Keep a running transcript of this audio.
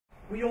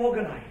We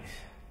organise,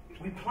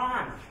 we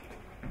plan,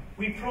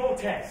 we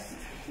protest.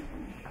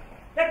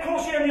 Let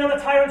Crochet and the other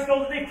tyrants know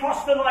that they've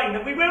crossed the line,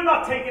 that we will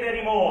not take it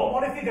anymore.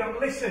 What if they don't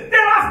listen?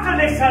 They'll have to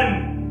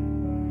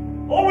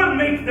listen! Or we'll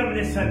make them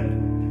listen.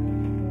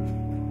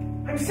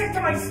 I'm sick to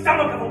my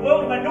stomach of a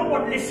world where no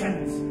one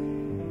listens.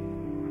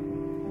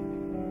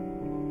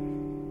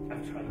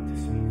 I've tried to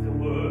speak the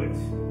words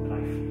that I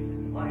feel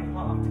in my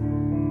heart.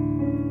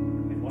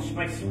 I've washed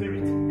my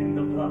spirit in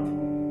the blood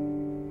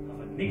of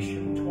a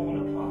nation torn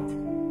apart.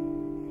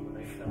 And when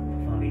I felt the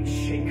valley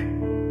shake, I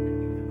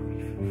knew the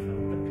grief and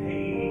felt the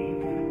pain.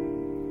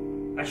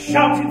 I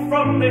shouted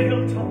from the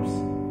hilltops.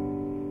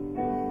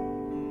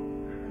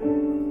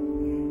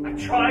 I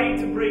tried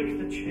to break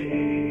the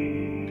chains.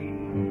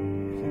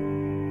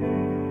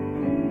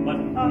 But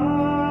I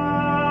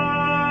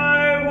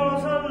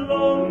was a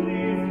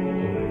lonely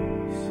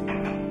voice,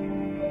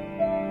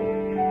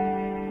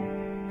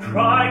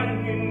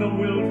 crying in the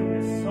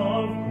wilderness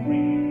of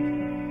grief,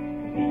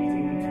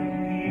 needing to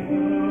be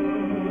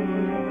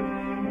heard.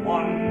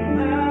 One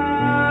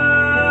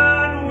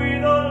man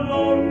with a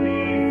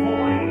lonely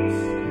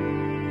voice,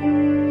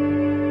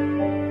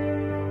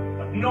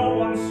 but no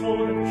one saw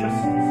the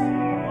justice in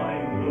my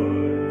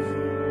words.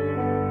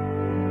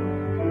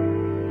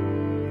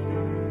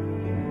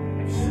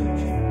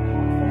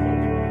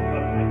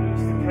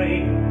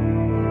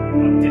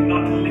 But did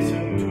not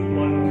listen to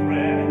one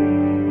prayer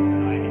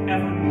that I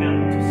ever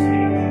knelt to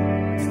say.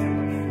 Still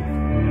my faith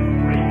will never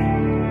break,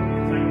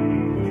 because I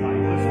knew that I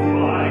was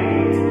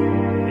right.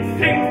 They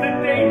think that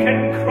they can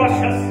crush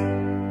us,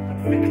 but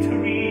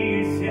victory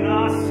is in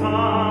our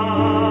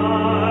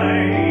sight.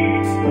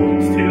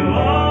 Still I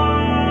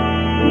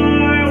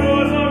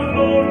was a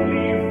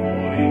lonely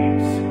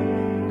voice,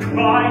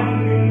 crying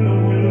in the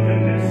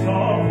wilderness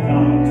of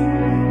doubt,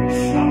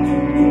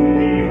 shouting to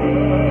be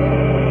heard.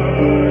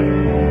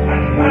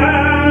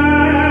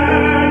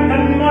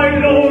 And my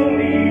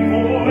lonely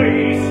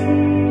voice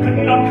could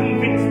not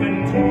convince men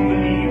to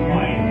believe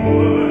my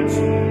words.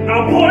 Now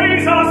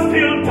boys are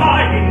still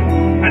dying,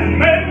 and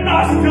men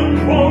are still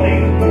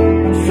crawling.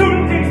 Soon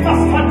things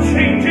must start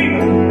changing,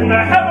 and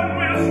the heaven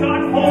will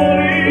start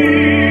falling.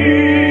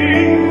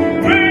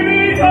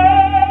 Maybe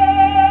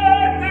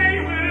then they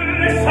will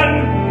listen.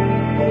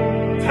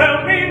 Tell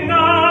me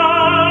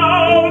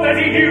now that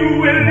you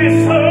will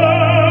listen.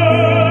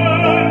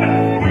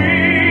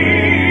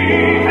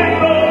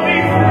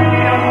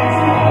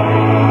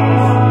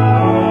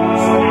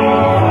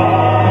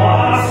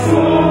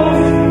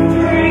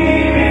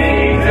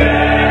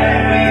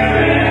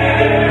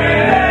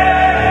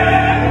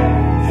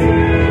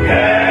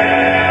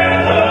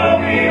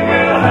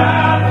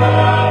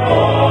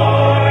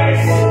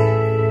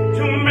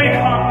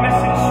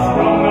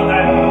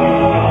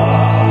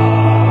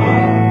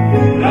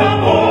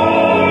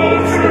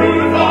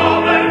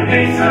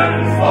 Nation